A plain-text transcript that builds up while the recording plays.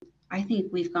I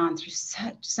think we've gone through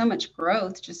so much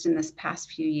growth just in this past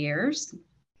few years,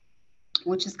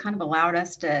 which has kind of allowed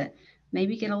us to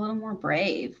maybe get a little more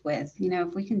brave with,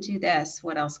 if we can do this,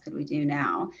 what else could we do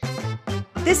now?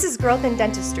 This is Growth in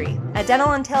Dentistry, a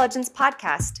dental intelligence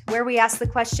podcast where we ask the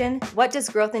question, what does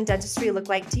growth in dentistry look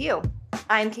like to you?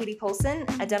 I'm Katie Polson,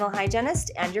 a dental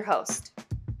hygienist and your host.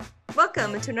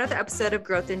 Welcome to another episode of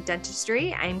Growth in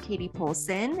Dentistry. I'm Katie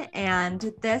Polson,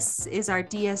 and this is our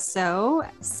DSO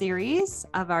series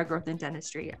of our Growth in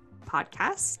Dentistry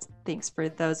podcast. Thanks for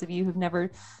those of you who've never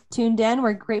tuned in.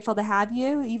 We're grateful to have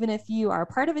you. Even if you are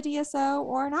part of a DSO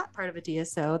or not part of a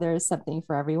DSO, there's something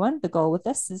for everyone. The goal with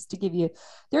this is to give you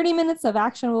 30 minutes of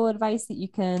actionable advice that you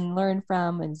can learn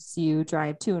from as you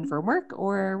drive to and from work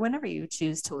or whenever you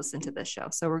choose to listen to this show.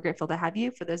 So we're grateful to have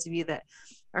you. For those of you that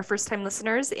are first-time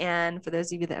listeners, and for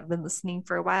those of you that have been listening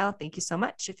for a while, thank you so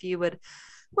much. If you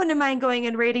wouldn't mind going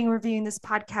and rating and reviewing this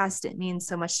podcast, it means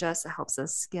so much to us. It helps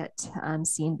us get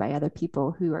seen by other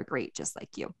people who are great, just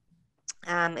like you.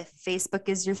 If Facebook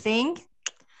is your thing,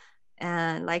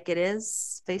 and like it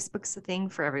is, Facebook's a thing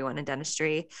for everyone in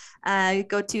dentistry.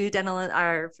 Go to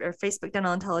our Facebook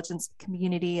Dental Intelligence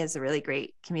community is a really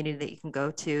great community that you can go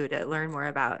to learn more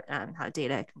about how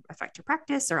data can affect your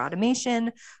practice or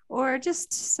automation, or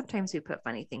just sometimes we put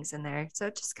funny things in there.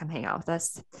 So just come hang out with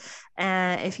us.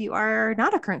 If you are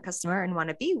not a current customer and want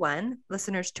to be one,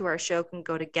 listeners to our show can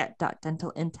go to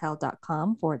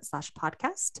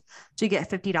get.dentalintel.com/podcast to get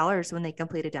 $50 when they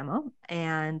complete a demo.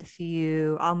 And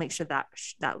I'll make sure that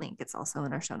link is also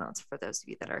in our show notes for those of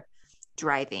you that are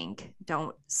driving.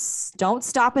 Don't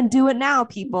stop and do it now,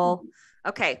 people.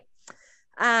 Okay.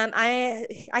 I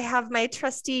have my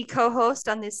trusty co-host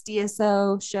on this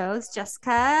DSO shows,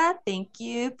 Jessica. Thank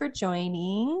you for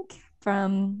joining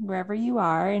from wherever you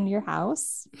are in your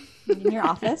house, in your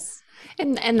office.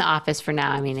 In the office for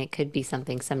now. I mean, it could be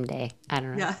something someday. I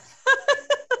don't know. Yeah.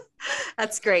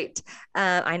 That's great.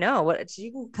 I know what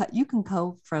you can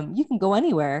go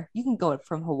anywhere. You can go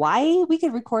from Hawaii. We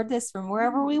could record this from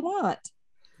wherever we want.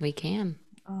 We can.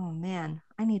 Oh man,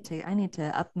 I need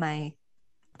to up my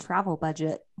travel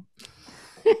budget.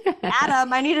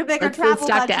 Adam, I need a bigger travel budget. Let's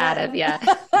talk to Adam. Yeah.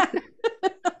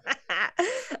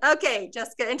 Okay,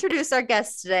 Jessica, introduce our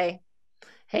guest today.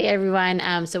 Hey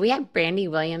everyone. So we have Brandy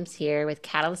Williams here with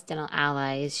Catalyst Dental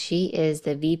Allies. She is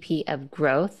the VP of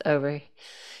Growth over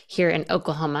here in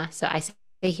Oklahoma. So I say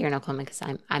here in Oklahoma because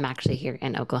I'm actually here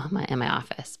in Oklahoma in my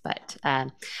office. But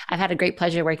I've had a great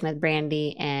pleasure working with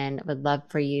Brandy and would love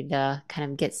for you to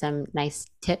kind of get some nice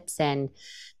tips and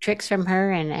tricks from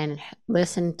her and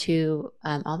listen to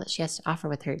all that she has to offer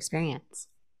with her experience.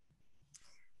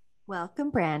 Welcome,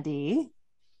 Brandy.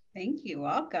 Thank you.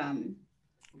 Welcome.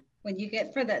 When you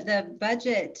get for the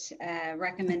budget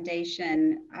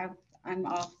recommendation, I'm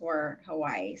all for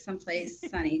Hawaii, someplace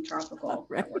sunny, tropical.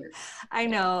 Right. I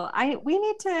know. I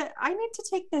need to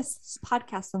take this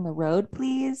podcast on the road,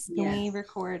 please. Can we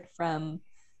record from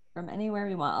anywhere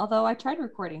we want? Although I tried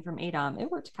recording from ADOM, it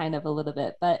worked kind of a little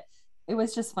bit, but it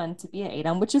was just fun to be at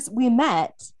ADOM, which is we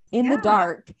met in the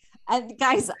dark. And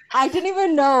guys, I didn't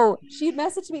even know. She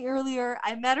messaged me earlier.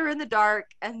 I met her in the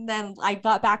dark, and then I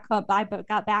got back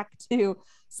to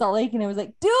Salt Lake, and it was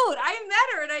like, dude, I met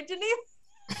her, and I didn't even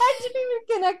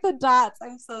connect the dots.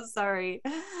 I'm so sorry.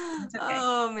 Okay.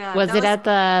 Oh man. Was it at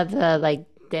the like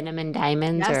Denim and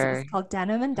Diamonds? Yes, or it was called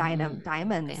Denim and Diamonds,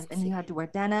 fancy. And you had to wear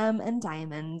denim and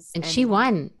diamonds. And she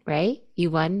won, right?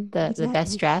 You won the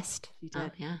best dressed. You did.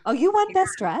 Oh, yeah. Oh, you won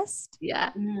best dressed?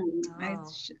 Yeah.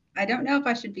 I don't know if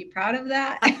I should be proud of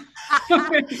that.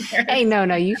 Hey, no,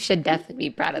 you should definitely be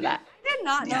proud of that. I did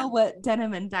not know what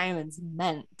Denim and Diamonds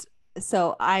meant.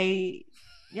 So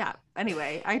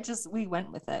anyway, we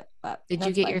went with it. But did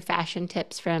you get your fashion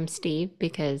tips from Steve?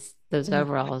 Because those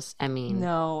overalls, I mean.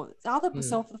 No, so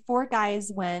the 4 guys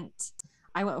went.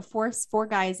 I went with four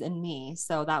guys and me,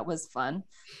 so that was fun.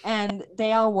 And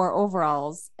they all wore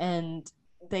overalls, and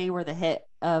they were the hit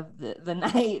of the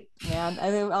night, man.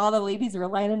 I mean, all the ladies were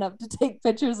lining up to take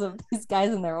pictures of these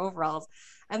guys in their overalls.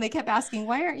 And they kept asking,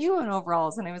 why aren't you in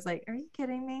overalls? And I was like, are you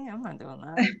kidding me? I'm not doing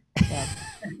that.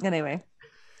 Anyway.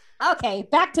 Okay,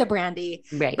 back to Brandy.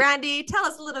 Right. Brandy, tell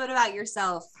us a little bit about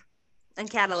yourself and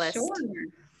Catalyst.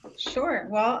 Sure.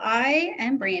 Well, I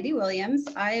am Brandy Williams.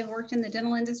 I have worked in the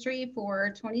dental industry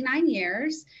for 29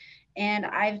 years, and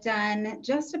I've done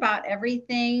just about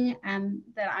everything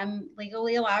that I'm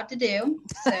legally allowed to do.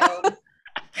 So, I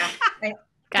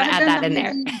gotta add that in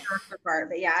there. Part,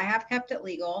 but yeah, I have kept it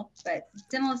legal. But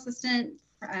dental assistant,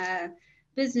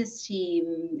 business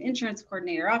team, insurance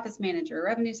coordinator, office manager,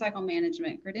 revenue cycle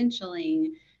management,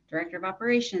 credentialing, director of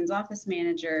operations, office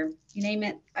manager, you name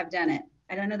it, I've done it.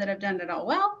 I don't know that I've done it all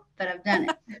well, but I've done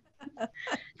it.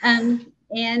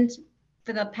 And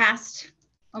for the past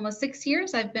almost 6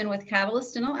 years, I've been with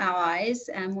Catalyst Dental Allies,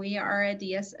 and we are a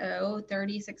DSO,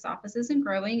 36 offices and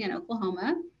growing in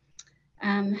Oklahoma.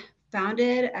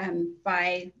 Founded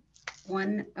by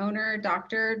one owner,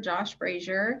 Dr. Josh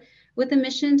Brazier, with a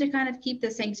mission to kind of keep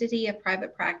the sanctity of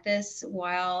private practice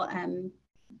while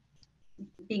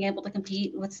being able to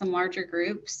compete with some larger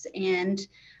groups. And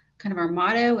kind of our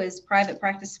motto is private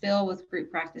practice fill with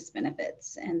group practice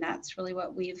benefits. And that's really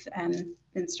what we've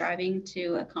been striving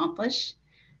to accomplish.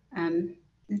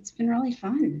 It's been really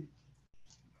fun.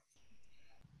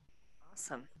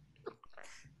 Awesome.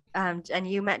 And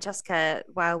you met Jessica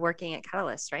while working at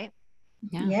Catalyst, right?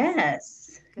 Yeah.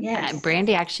 Yes. Yes.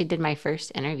 Brandy actually did my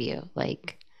first interview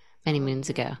like many moons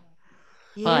ago.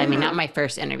 Yeah. Well, I mean, not my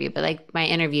first interview, but like my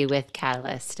interview with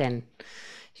Catalyst. And,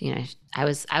 you know, I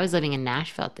was living in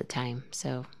Nashville at the time.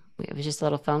 So it was just a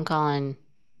little phone call and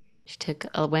she took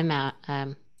a whim out.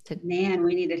 Man,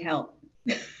 we needed help.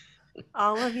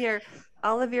 all of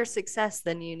your success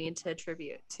then you need to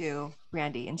attribute to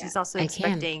Brandy, and she's also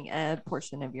expecting a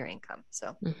portion of your income.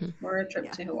 So or a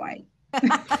trip to Hawaii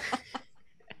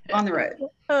on the road.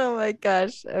 Oh my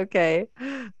gosh. Okay.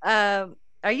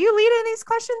 Are you leading these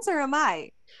questions or am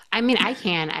I? I mean, I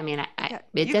can. I mean,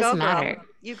 it doesn't matter. Girl.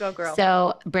 You go, girl.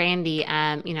 So, Brandy,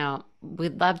 you know,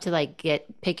 we'd love to like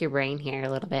pick your brain here a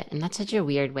little bit, and that's such a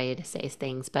weird way to say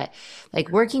things, but like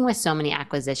working with so many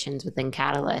acquisitions within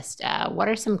Catalyst, what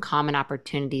are some common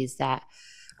opportunities that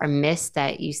are missed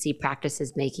that you see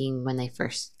practices making when they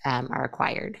first are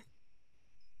acquired?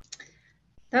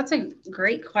 That's a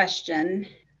great question,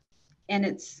 and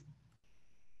it's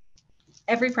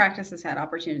every practice has had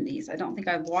opportunities. I don't think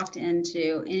I've walked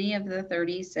into any of the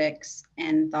 36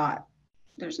 and thought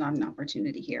there's not an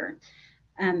opportunity here.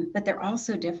 But they're all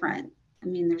so different. I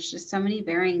mean, there's just so many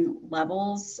varying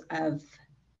levels of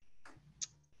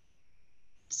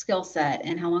skill set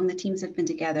and how long the teams have been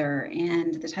together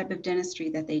and the type of dentistry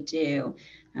that they do.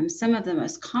 Some of the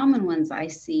most common ones I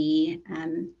see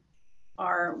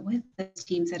are with those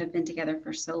teams that have been together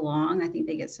for so long. I think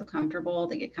they get so comfortable.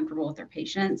 They get comfortable with their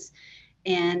patients.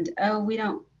 And,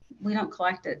 we don't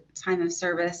collect at time of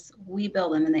service. We bill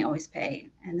them and they always pay.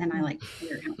 And then I like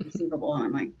clear account receivable and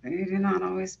I'm like, they do not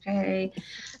always pay.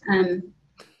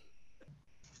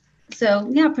 So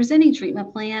yeah, presenting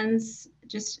treatment plans,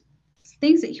 just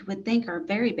things that you would think are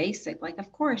very basic. Like,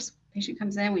 of course, patient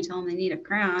comes in, we tell them they need a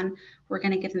crown. We're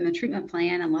going to give them a treatment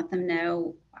plan and let them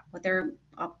know what their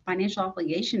financial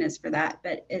obligation is for that.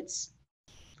 But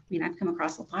I've come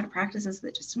across a lot of practices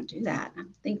that just don't do that.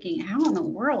 I'm thinking, how in the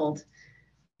world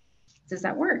does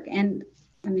that work? And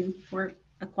I mean, we're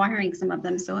acquiring some of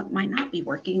them, so it might not be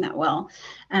working that well.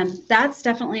 That's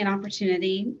definitely an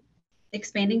opportunity.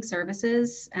 Expanding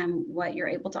services, what you're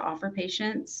able to offer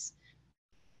patients,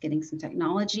 getting some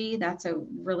technology. That's a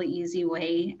really easy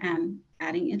way.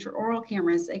 Adding intraoral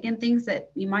cameras, again, things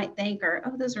that you might think are,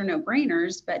 those are no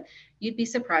brainers, but you'd be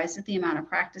surprised at the amount of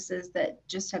practices that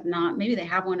just have not, maybe they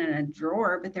have one in a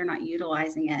drawer, but they're not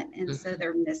utilizing it. And so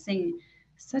they're missing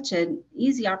such an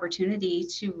easy opportunity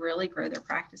to really grow their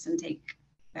practice and take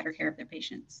better care of their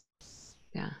patients.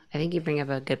 Yeah, I think you bring up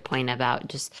a good point about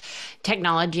just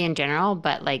technology in general,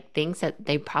 but like things that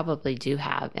they probably do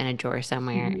have in a drawer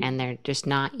somewhere and they're just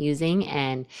not using,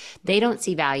 and they don't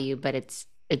see value, but it's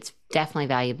definitely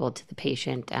valuable to the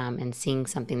patient and seeing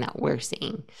something that we're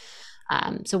seeing.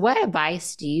 So what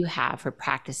advice do you have for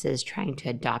practices trying to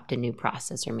adopt a new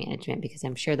process or management? Because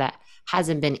I'm sure that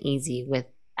hasn't been easy with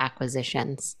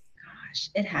acquisitions. Gosh,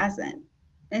 it hasn't.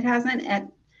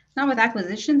 Not with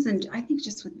acquisitions, and I think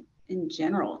just in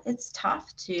general, it's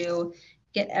tough to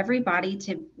get everybody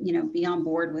to, be on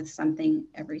board with something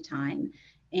every time.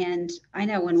 And I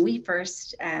know when we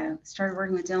first started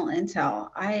working with Dental Intel,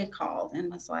 I called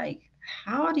and was like,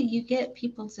 how do you get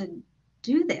people to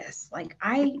do this?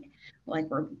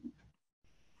 We're,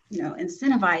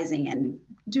 incentivizing and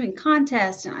doing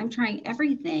contests, and I'm trying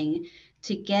everything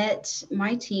to get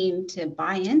my team to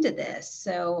buy into this.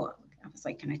 So I was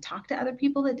like, can I talk to other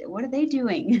people what are they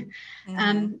doing?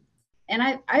 And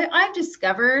I've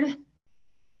discovered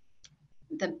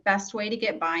the best way to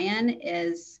get buy-in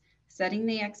is setting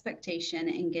the expectation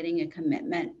and getting a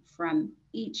commitment from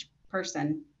each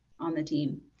person on the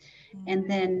team, and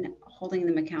then holding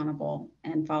them accountable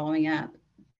and following up.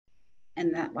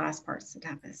 And that last part's the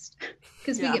toughest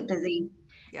because we get busy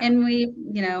Yeah. And we,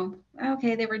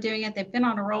 okay, they were doing it. They've been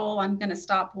on a roll. I'm going to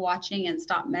stop watching and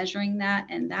stop measuring that.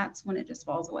 And that's when it just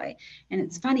falls away. And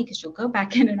it's funny because you'll go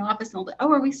back in an office and they'll be,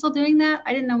 oh, are we still doing that?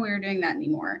 I didn't know we were doing that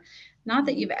anymore. Not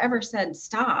that you've ever said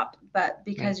stop, but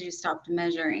because you stopped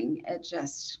measuring, it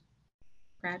just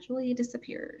gradually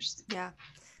disappears. Yeah.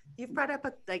 You've brought up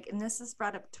and this is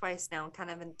brought up twice now, kind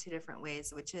of in two different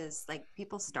ways, which is like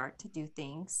people start to do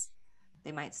things.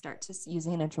 They might start to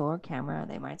using a drawer camera.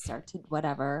 They might start to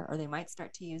whatever, or they might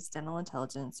start to use dental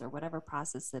intelligence or whatever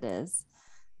process it is.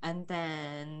 And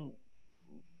then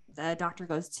the doctor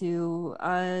goes to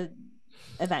a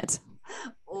event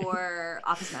or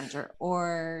office manager,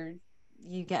 or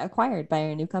you get acquired by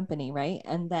a new company, right?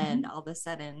 And then all of a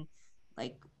sudden,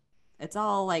 like, it's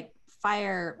all like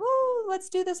fire, woo, let's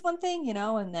do this one thing,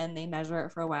 and then they measure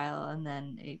it for a while and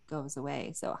then it goes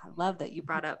away. So I love that you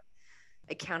brought up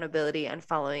accountability and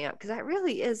following up, because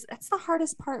that's the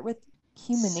hardest part with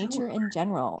human nature in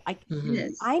general. I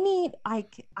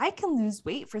can lose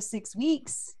weight for 6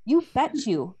 weeks. You bet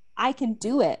you I can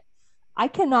do it. I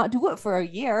cannot do it for a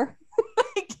year.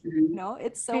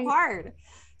 It's so hard.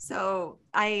 So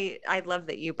I love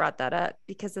that you brought that up,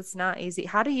 because it's not easy.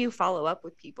 How do you follow up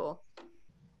with people?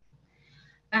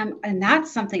 And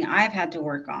that's something I've had to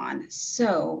work on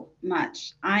so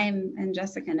much. And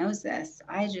Jessica knows this,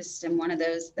 I just am one of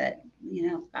those that,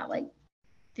 got like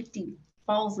 50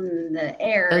 balls in the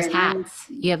air. Those hats.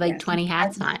 You have like 20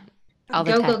 hats on all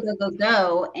the time.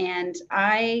 Go. And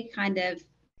I kind of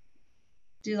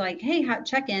do like, hey,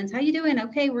 check-ins, how you doing?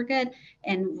 Okay, we're good.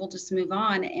 And we'll just move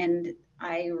on. And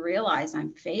I realize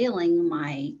I'm failing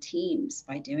my teams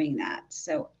by doing that.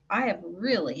 So I have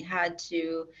really had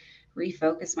to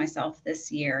refocus myself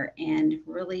this year and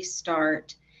really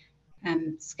start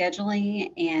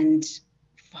scheduling and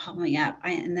following up.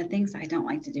 And the things I don't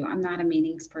like to do, I'm not a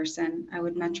meetings person. I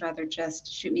would much rather just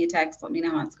shoot me a text, let me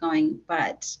know how it's going.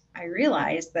 But I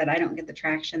realize that I don't get the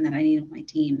traction that I need with my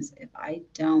teams if I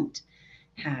don't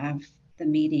have the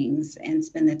meetings and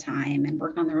spend the time and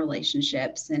work on the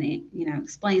relationships and,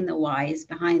 explain the whys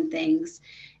behind things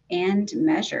and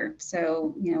measure.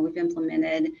 So, we've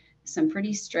implemented some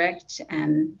pretty strict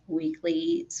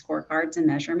weekly scorecards and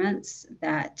measurements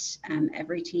that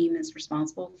every team is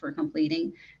responsible for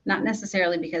completing, not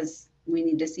necessarily because we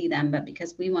need to see them, but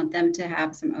because we want them to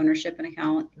have some ownership and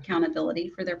accountability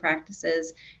for their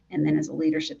practices. And then as a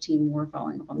leadership team, we're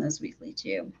following up on those weekly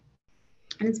too.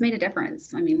 And it's made a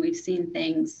difference. I mean, we've seen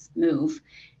things move.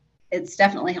 It's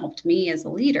definitely helped me as a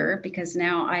leader, because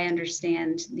now I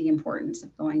understand the importance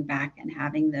of going back and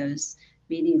having those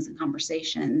meetings and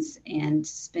conversations and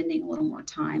spending a little more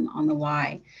time on the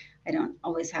why. I don't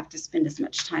always have to spend as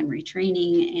much time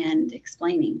retraining and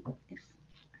explaining if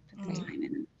I put the time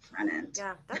in front end.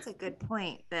 Yeah, that's a good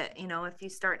point. That, if you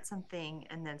start something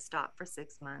and then stop for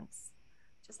 6 months,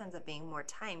 it just ends up being more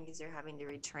time because you're having to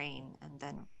retrain and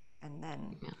then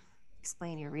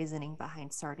explain your reasoning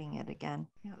behind starting it again.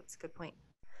 Yeah, that's a good point.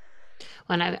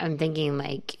 When I'm thinking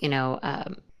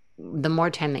the more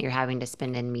time that you're having to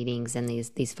spend in meetings and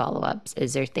these follow-ups,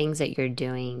 is there things that you're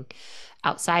doing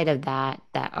outside of that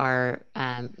are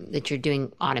that you're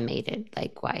doing automated,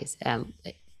 likewise,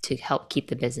 to help keep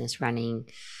the business running,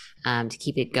 to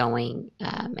keep it going,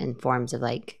 in forms of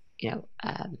the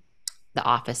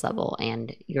office level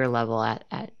and your level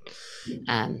at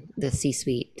the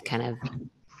C-suite kind of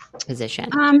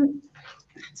position?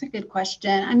 That's a good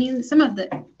question. I mean, some of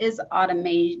it is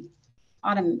automated.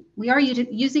 We are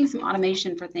using some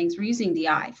automation for things. We're using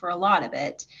DI for a lot of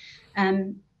it,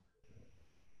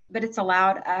 but it's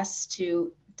allowed us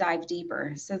to dive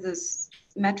deeper. So those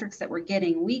metrics that we're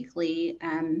getting weekly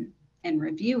and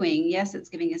reviewing, yes, it's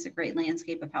giving us a great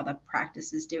landscape of how the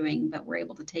practice is doing, but we're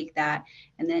able to take that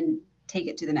and then take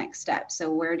it to the next step.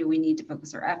 So where do we need to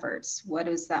focus our efforts? What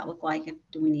does that look like?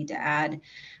 Do we need to add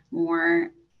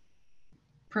more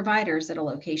providers at a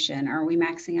location? Are we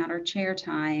maxing out our chair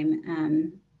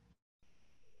time?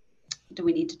 Do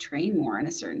we need to train more in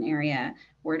a certain area?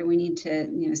 Where do we need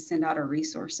to send out our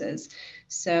resources?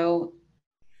 So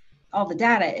all the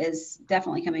data is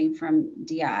definitely coming from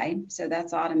DI, so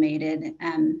that's automated.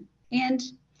 And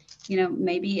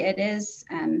maybe it is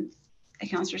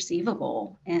accounts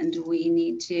receivable, and we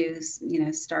need to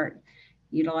start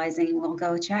utilizing. We'll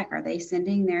go check, are they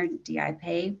sending their DI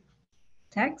pay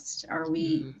text? Are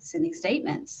we sending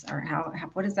statements? Or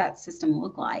what does that system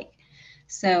look like?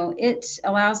 So it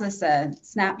allows us a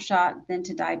snapshot, then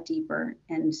to dive deeper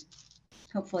and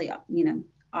hopefully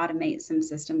automate some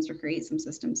systems or create some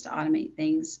systems to automate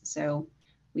things so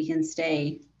we can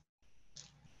stay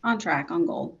on track, on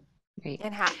goal. Right.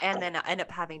 And then end up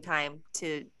having time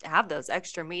to have those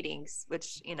extra meetings,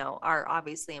 which, are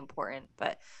obviously important,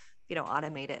 but if you don't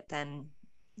automate it, then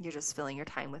you're just filling your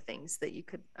time with things that you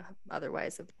could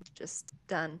otherwise have just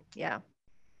done. Yeah.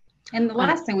 And the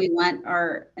last thing we want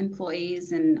are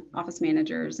employees and office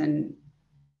managers and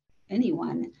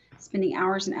anyone spending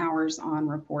hours and hours on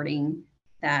reporting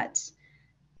that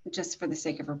just for the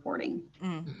sake of reporting.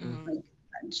 Mm-hmm. Like,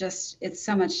 just, it's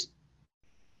so much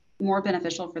more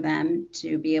beneficial for them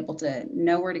to be able to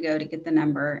know where to go to get the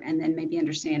number and then maybe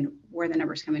understand where the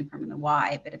number is coming from and the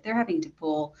why. But if they're having to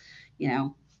pull,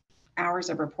 hours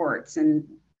of reports and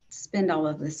spend all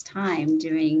of this time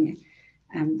doing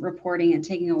reporting and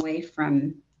taking away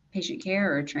from patient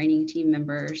care or training team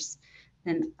members,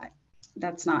 then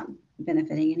that's not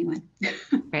benefiting anyone.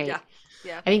 Right. Yeah.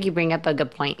 Yeah. I think you bring up a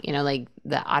good point. Like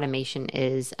the automation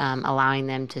is allowing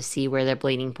them to see where their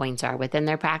bleeding points are within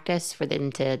their practice for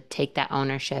them to take that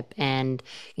ownership and,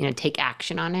 take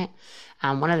action on it.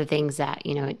 One of the things that,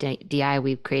 at DI,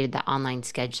 we've created the online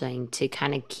scheduling to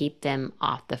kind of keep them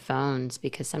off the phones,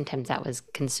 because sometimes that was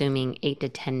consuming 8 to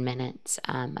 10 minutes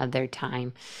of their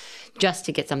time just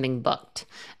to get something booked.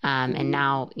 And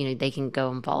now, they can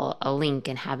go and follow a link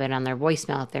and have it on their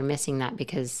voicemail if they're missing that,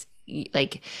 because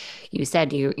like you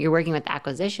said, you're working with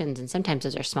acquisitions, and sometimes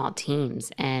those are small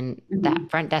teams, and that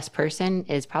front desk person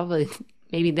is probably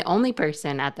maybe the only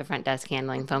person at the front desk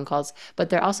handling phone calls, but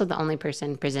they're also the only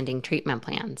person presenting treatment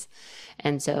plans.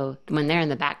 And so when they're in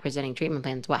the back presenting treatment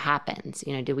plans, what happens?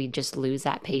 Do we just lose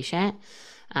that patient?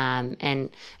 And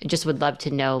I just would love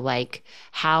to know, like,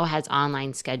 how has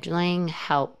online scheduling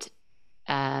helped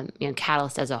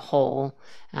Catalyst as a whole,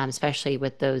 especially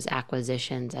with those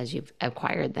acquisitions as you've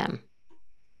acquired them?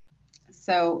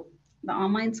 So the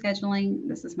online scheduling,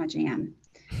 this is my jam.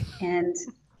 And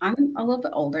I'm a little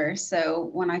bit older. So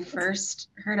when I first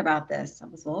heard about this, I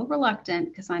was a little reluctant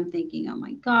because I'm thinking, oh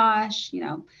my gosh,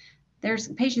 there's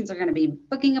patients are going to be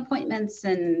booking appointments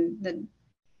in the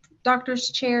doctor's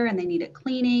chair and they need a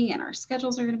cleaning and our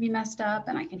schedules are going to be messed up.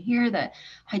 And I can hear the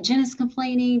hygienist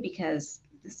complaining because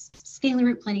this scaling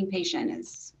root planing patient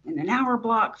is in an hour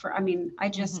block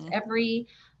every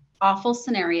awful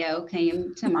scenario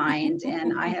came to mind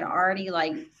and I had already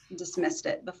dismissed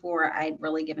it before I'd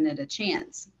really given it a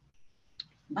chance.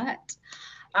 But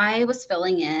I was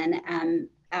filling in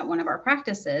at one of our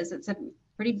practices. It's a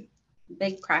pretty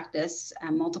big practice,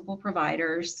 multiple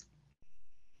providers,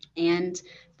 and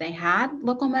they had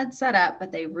LocalMed set up,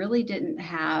 but they really didn't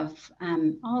have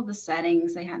all the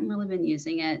settings. They hadn't really been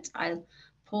using it. I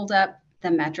pulled up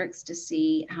the metrics to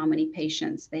see how many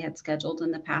patients they had scheduled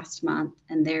in the past month,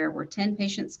 and there were 10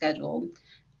 patients scheduled.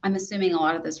 I'm assuming a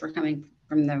lot of this were coming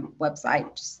from the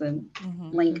website, just the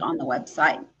link on the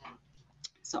website.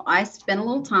 So I spent a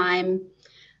little time,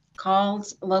 called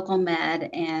LocalMed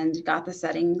and got the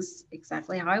settings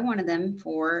exactly how I wanted them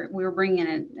we were bringing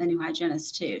in a new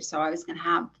hygienist too. So I was going to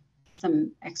have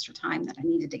some extra time that I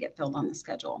needed to get filled on the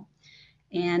schedule.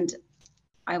 And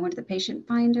I went to the patient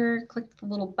finder, clicked the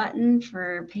little button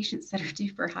for patients that are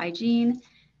due for hygiene.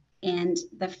 And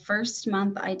the first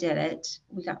month I did it,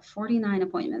 we got 49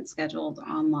 appointments scheduled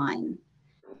online.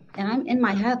 And I'm in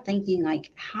my head thinking,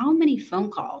 how many phone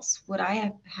calls would I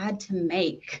have had to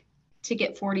make to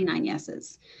get 49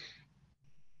 yeses?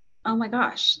 Oh my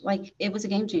gosh, it was a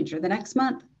game changer. The next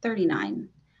month, 39.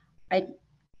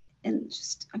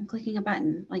 I'm clicking a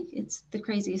button. It's the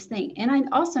craziest thing. And I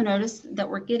also noticed that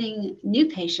we're getting new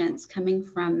patients coming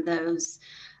from those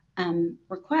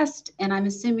requests. And I'm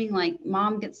assuming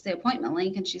mom gets the appointment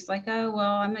link and she's like, oh,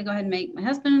 well, I'm gonna go ahead and make my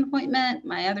husband an appointment,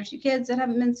 my other 2 kids that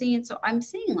haven't been seen. So I'm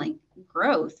seeing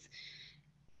growth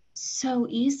so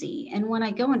easy. And when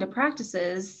I go into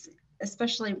practices,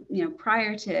 especially,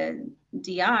 prior to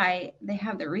DI, they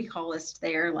have the recall list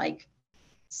there,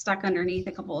 stuck underneath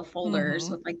a couple of folders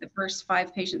with the first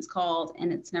 5 patients called,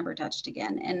 and it's never touched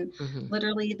again. And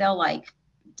literally they'll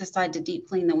decide to deep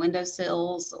clean the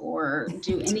windowsills or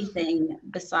do anything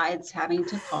besides having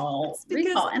to call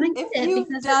recall. And if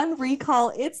you've done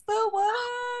recall, it's the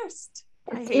worst.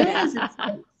 I hate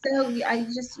it. So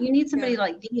you need somebody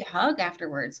to give you a hug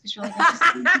afterwards, because you're I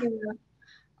just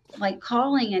hear,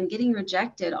 calling and getting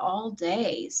rejected all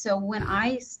day. So when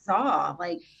I saw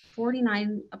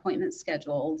 49 appointments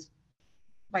scheduled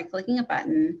by clicking a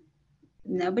button,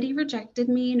 nobody rejected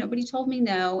me, nobody told me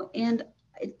no, and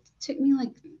it took me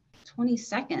 20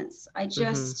 seconds.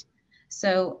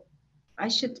 So I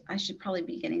should probably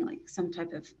be getting some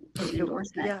type of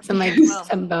endorsement. Yeah.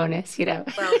 Some bonus, Well,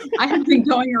 I have been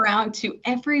going around to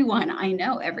everyone I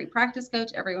know, every practice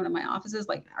coach, every one of my offices,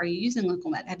 are you using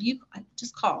LocalMed? Have you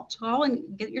just call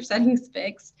and get your settings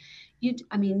fixed?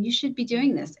 I mean, you should be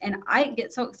doing this. And I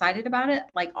get so excited about it.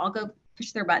 Like I'll go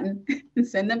push their button and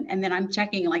send them. And then I'm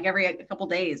checking like every couple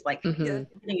days, like Mhm.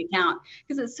 getting a count,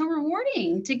 because it's so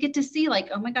rewarding to get to see like,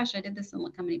 oh my gosh, I did this and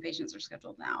look how many patients are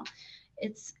scheduled now.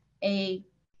 It's a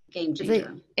game It's like,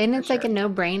 changer and for it's like a sure.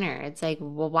 no-brainer. It's like,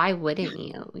 well, why wouldn't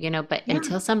you? But Yeah.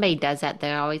 until somebody does that,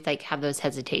 they always like have those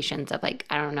hesitations of like,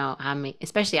 I don't know how many,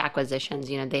 especially acquisitions,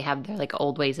 they have their like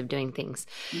old ways of doing things.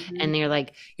 Mhm. And they're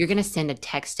like, you're going to send a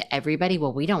text to everybody.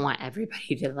 Well, we don't want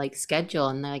everybody to like schedule.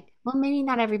 And they're like, well, maybe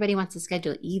not everybody wants to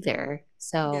schedule either. Yeah.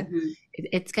 So Mhm.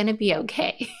 it's going to be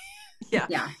okay. Yeah.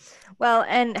 Yeah. Well,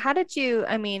 and how did you,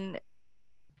 I mean,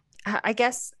 I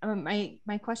guess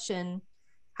my question,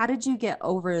 how did you get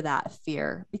over that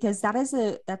fear? Because that is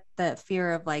that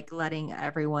fear of like letting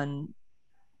everyone,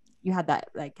 you had that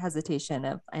like hesitation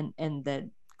of and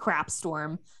the crap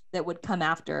storm that would come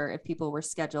after if people were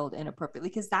scheduled inappropriately,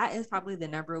 because that is probably the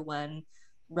number one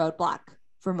roadblock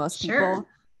for most Sure. people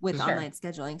with Sure. online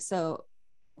scheduling. So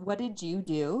what did you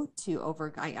do to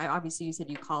I obviously you said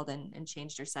you called and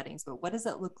changed your settings, but what does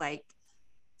it look like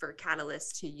for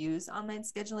Catalyst to use online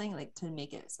scheduling, like to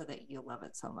make it so that you love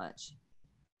it so much?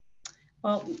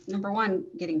 Well, number one,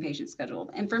 getting patients scheduled.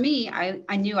 And for me,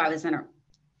 I knew I was in a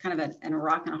kind of in a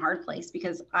rock and a hard place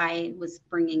because I was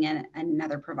bringing in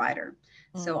another provider.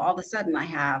 So Mm. all of a sudden I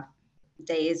have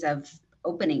days of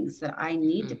openings that I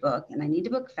need to Mhm. book, and I need to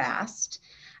book fast.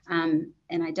 And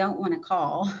I don't want to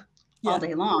call all Yeah.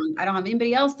 day long. I don't have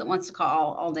anybody else that wants to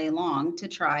call all day long to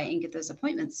try and get those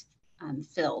appointments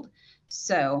filled.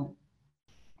 So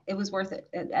it was worth it.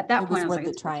 At that It point, was I was worth like, it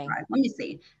it's worth a trying. try. Let me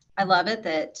see. I love it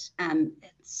that it's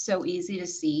so easy to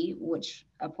see which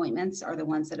appointments are the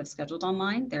ones that have scheduled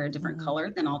online. They're a different Mhm. color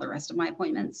than all the rest of my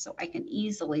appointments. So I can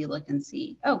easily look and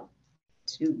see, oh,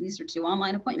 these are two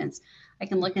online appointments. I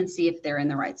can look and see if they're in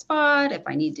the right spot, if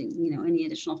I need to, any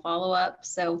additional follow-up.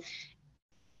 So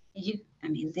I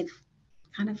mean, they've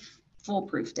kind of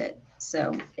foolproofed it.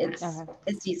 So it's Okay.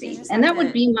 it's So you easy. just And have that would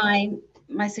to, be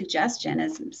my suggestion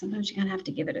is sometimes you kind of have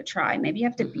to give it a try. Maybe you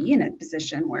have to be Mhm. in a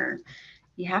position where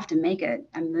you have to make a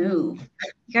mm, move.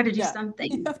 You got to do yeah, something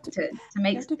to you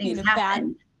make have to be in things a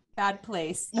happen. bad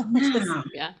place. No,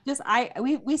 Yeah. Yeah.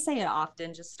 we say it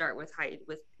often, just start with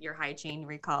your hygiene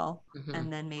recall, Mhm.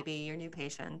 and then maybe your new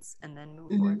patients, and then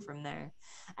move forward Mhm. from there.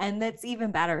 And that's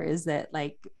even better is that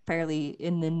like fairly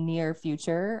in the near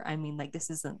future, I mean, like this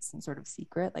isn't some sort of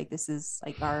secret, like this is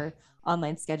like our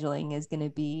online scheduling is going to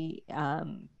be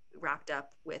wrapped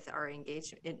up with our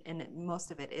engagement, and most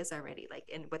of it is already like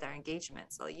in with our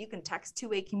engagement. So you can text,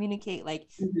 two-way communicate, like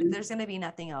Mhm. there's going to be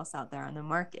nothing else out there on the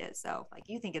market. So like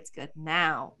you think it's good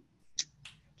now,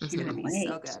 it's going to Mhm. Can't be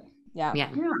so wait. good. Yeah.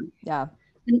 Yeah. Yeah. Yeah.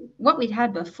 And what we'd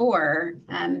had before,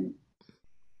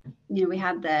 we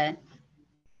had the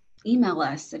email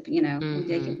us if Mhm.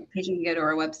 the patient can go to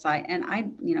our website, and I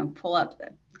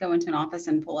go into an office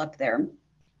and pull up their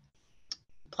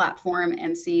platform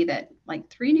and see that like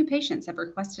 3 new patients have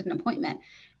requested an appointment,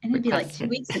 and it'd be like 2 Requested.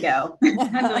 weeks ago.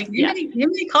 I'd be like, Yeah.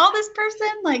 anybody call this person?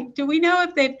 Like, do we know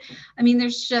if they've, I mean,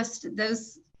 there's just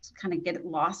those kind of get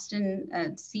lost in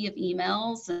a sea of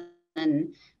emails,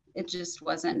 and it just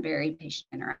wasn't very patient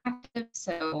interactive.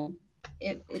 So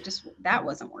it just, that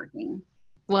wasn't working.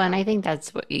 Well, and Yeah. I think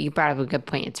that's what you brought up a good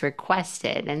point. It's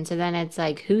requested. And so then it's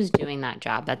like, who's doing that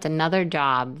job? That's another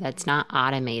job that's not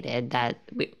automated.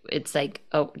 It's like,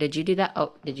 oh, did you do that?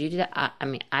 Oh, did you do that? I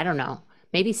mean, I don't know.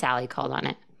 Maybe Sally called on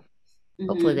it.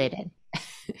 Hopefully Mhm. they did.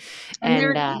 And And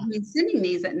they're, I mean, sending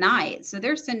these at night. So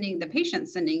they're sending the patient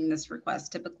sending this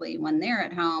request typically when they're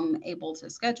at home able to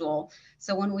schedule.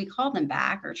 So when we call them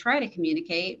back or try to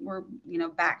communicate, we're,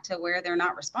 back to where they're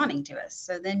not responding to us.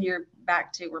 So then you're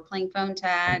back to, we're playing phone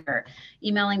tag or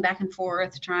emailing back and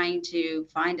forth, trying to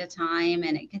find a time.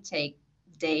 And it could take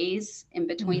days in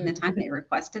between the Mhm. time they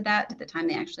requested that to the time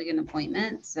they actually get an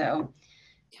appointment. So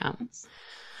yeah. it's,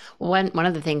 One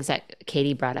of the things that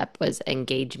Katie brought up was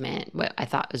engagement. What I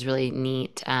thought was really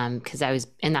neat, because I was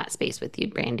in that space with you,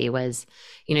 Brandy, was,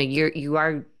 you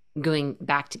are going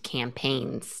back to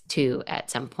campaigns too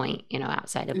at some point,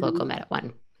 outside of mhm, Local Med at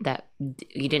one that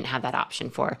you didn't have that option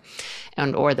for,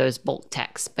 or those bulk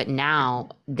texts. But now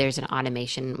there's an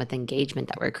automation with engagement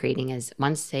that we're creating. Is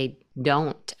once they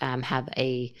don't have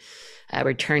a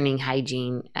returning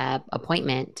hygiene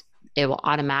appointment, it will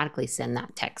automatically send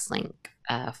that text link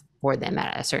for them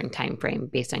at a certain time frame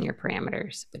based on your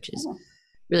parameters, which is oh,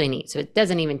 really neat. So it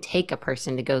doesn't even take a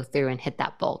person to go through and hit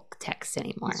that bulk text it's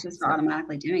anymore. just So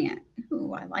automatically doing it.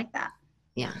 Ooh, I like that.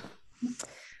 yeah.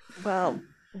 Well,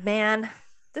 man,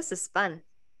 this is fun.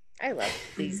 I love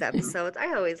these episodes.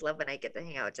 I always love when I get to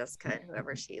hang out with Jessica and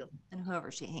whoever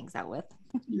she hangs out with.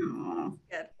 Aw.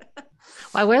 Good.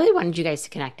 Well, I really wanted you guys to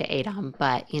connect to ADOM,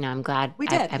 but I'm glad We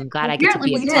did. I'm glad I get to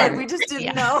Apparently be a we part. did. We just didn't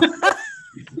Yeah. know.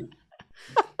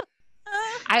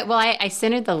 I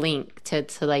sent her the link to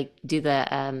like do the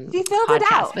She filled it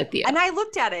podcast out with you. and I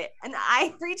looked at it and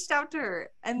I reached out to her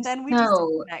and then we just didn't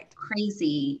So connect.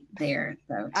 crazy there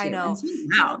though, too. I know. And so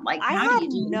loud. Like, how do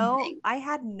you do anything? I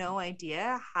had no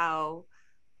idea how.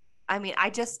 I mean, I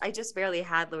just barely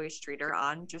had Louis Streeter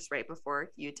on just right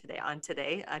before you today,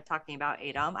 talking about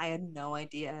ADOM. I had no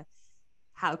idea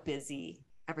how busy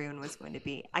everyone was going to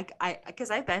be.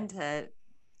 Because I've been to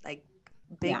like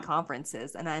big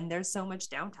conferences and then there's so much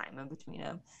downtime in between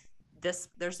them.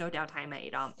 There's no downtime at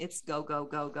ADOM. It's go, go,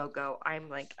 go, go, go.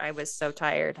 I was so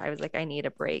tired. I was like, I need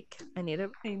a break. I need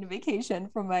a vacation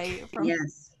from your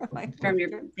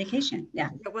vacation. Yeah.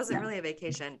 It wasn't really a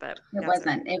vacation, but it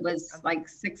wasn't. It was like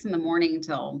 6 a.m.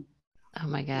 till Oh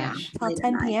my gosh. till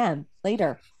 10 p.m.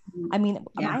 later. I mean,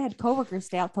 Yeah. I had coworkers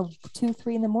stay out till 2,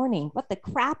 3 in the morning. What the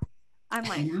crap? I'm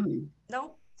like,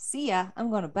 nope, see ya.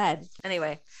 I'm going to bed.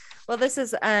 Anyway, well, this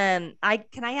is can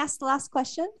I ask the last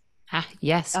question?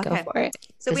 Yes, go Okay. for it.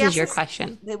 So This is your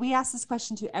question. We ask this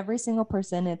question to every single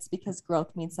person. It's because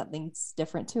growth means something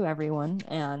different to everyone,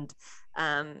 and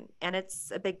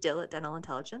it's a big deal at Dental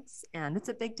Intelligence, and it's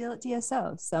a big deal at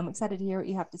DSO. So I'm excited to hear what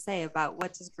you have to say about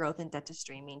what does growth in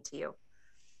dentistry mean to you.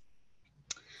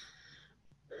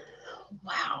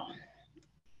 Wow.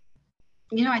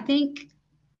 I think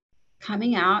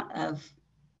coming out of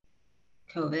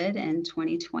COVID in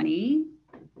 2020,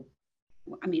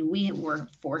 I mean, we were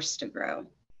forced to grow.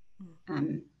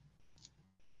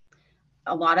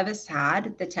 A lot of us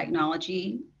had the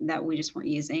technology that we just weren't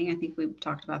using. I think we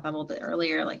talked about that a little bit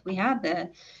earlier. Like, we had the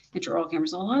intraoral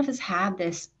cameras. A lot of us had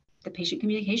the patient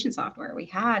communication software. We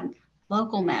had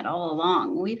LocalMed all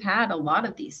along. We've had a lot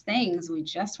of these things. We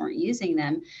just weren't using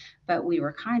them, but we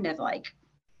were kind of like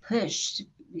pushed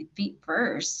feet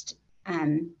first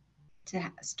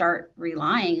to start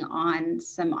relying on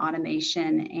some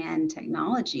automation and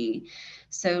technology.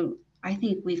 So I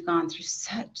think we've gone through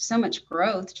so much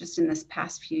growth just in this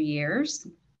past few years,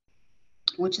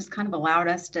 which has kind of allowed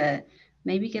us to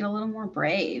maybe get a little more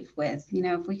brave with,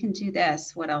 if we can do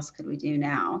this, what else could we do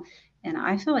now? And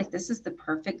I feel like this is the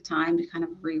perfect time to kind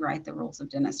of rewrite the rules of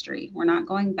dentistry. We're not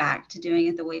going back to doing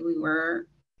it the way we were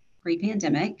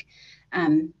pre-pandemic.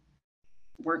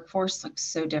 Workforce looks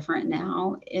so different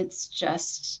now. It's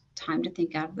just time to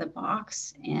think out of the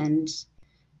box and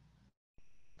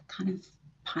kind of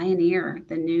pioneer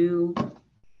the new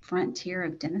frontier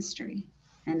of dentistry.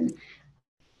 And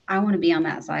I want to be on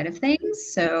that side of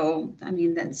things. So, I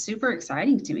mean, that's super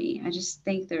exciting to me. I just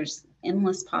think there's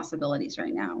endless possibilities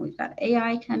right now. We've got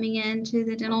AI coming into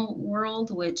the dental world,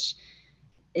 which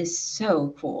is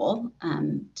so cool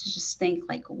to just think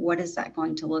like, what is that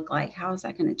going to look like? How is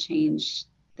that going to change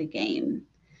the game?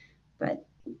 But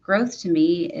growth to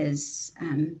me is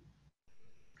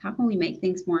how can we make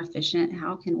things more efficient?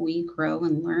 How can we grow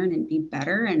and learn and be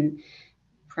better and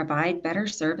provide better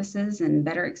services and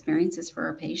better experiences for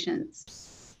our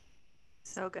patients?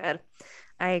 So good.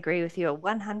 I agree with you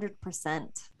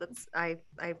 100%. I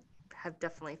have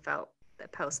definitely felt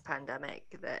that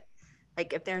post-pandemic that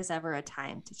like if there's ever a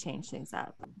time to change things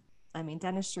up, I mean,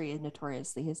 dentistry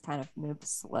notoriously has kind of moved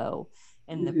slow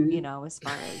in the, as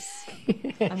far as,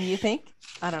 you think?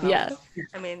 I don't know. Yeah.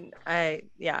 I mean,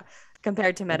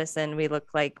 compared to medicine, we look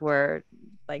like we're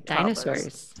like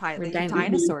dinosaurs.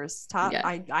 Dinosaurs.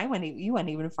 Yeah. You went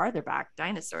even farther back.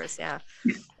 Dinosaurs. Yeah.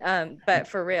 But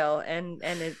for real. And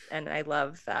I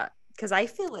love that. Because I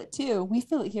feel it too. We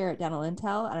feel it here at Dental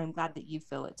Intel, and I'm glad that you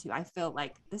feel it too. I feel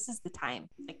like this is the time.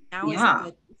 Like now it's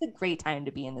a great time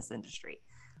to be in this industry.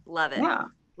 Love it. Yeah.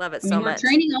 Love it so much. We're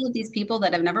training all of these people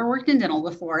that have never worked in dental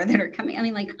before that are coming. I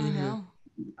mean, like, I know.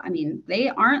 I mean, they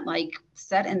aren't like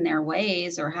set in their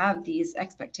ways or have these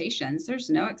expectations. There's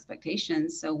no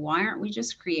expectations. So why aren't we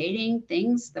just creating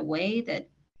things the way that,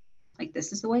 like,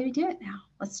 this is the way we do it now?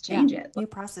 Let's change it. New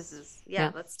processes.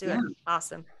 Let's do it.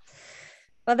 Awesome.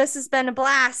 Well, this has been a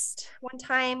blast. One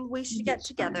time we should get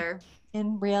together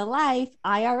in real life,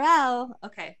 IRL.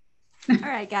 Okay. All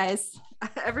right, guys.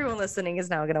 Everyone listening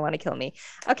is now going to want to kill me.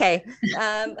 Okay.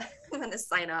 I'm going to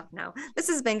sign off now. This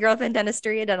has been Growth in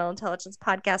Dentistry, a Dental Intelligence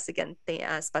podcast. Again,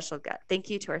 thank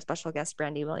you to our special guest,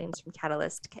 Brandy Williams from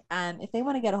Catalyst. If they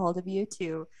want to get a hold of you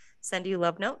to send you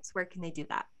love notes, where can they do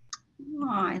that? Oh,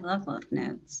 I love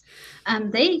notes.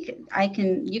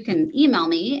 You can email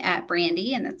me at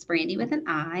Brandy, and that's Brandy with an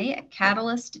I, at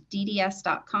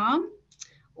catalystdds.com,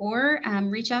 or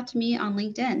reach out to me on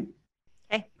LinkedIn.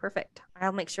 Okay, perfect.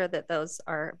 I'll make sure that those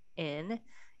are in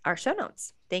our show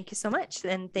notes. Thank you so much.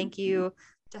 And thank you,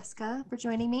 Jessica, for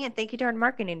joining me. And thank you to our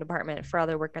marketing department for all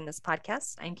their work on this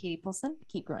podcast. I'm Katie Polson.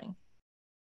 Keep growing.